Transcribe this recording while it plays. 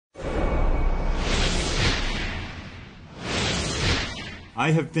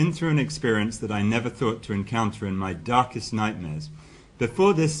I have been through an experience that I never thought to encounter in my darkest nightmares.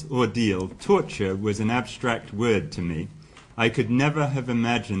 Before this ordeal, torture was an abstract word to me. I could never have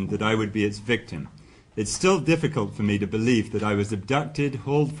imagined that I would be its victim. It's still difficult for me to believe that I was abducted,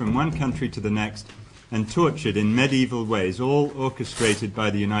 hauled from one country to the next, and tortured in medieval ways, all orchestrated by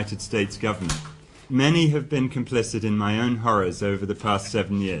the United States government. Many have been complicit in my own horrors over the past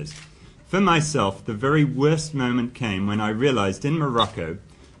 7 years. For myself, the very worst moment came when I realized in Morocco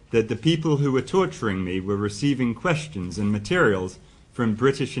that the people who were torturing me were receiving questions and materials from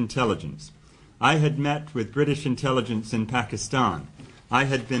British intelligence. I had met with British intelligence in Pakistan. I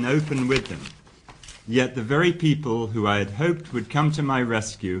had been open with them. Yet the very people who I had hoped would come to my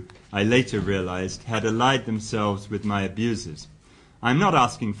rescue, I later realized, had allied themselves with my abusers. I'm not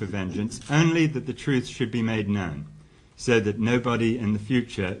asking for vengeance, only that the truth should be made known, so that nobody in the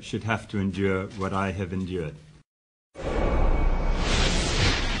future should have to endure what I have endured.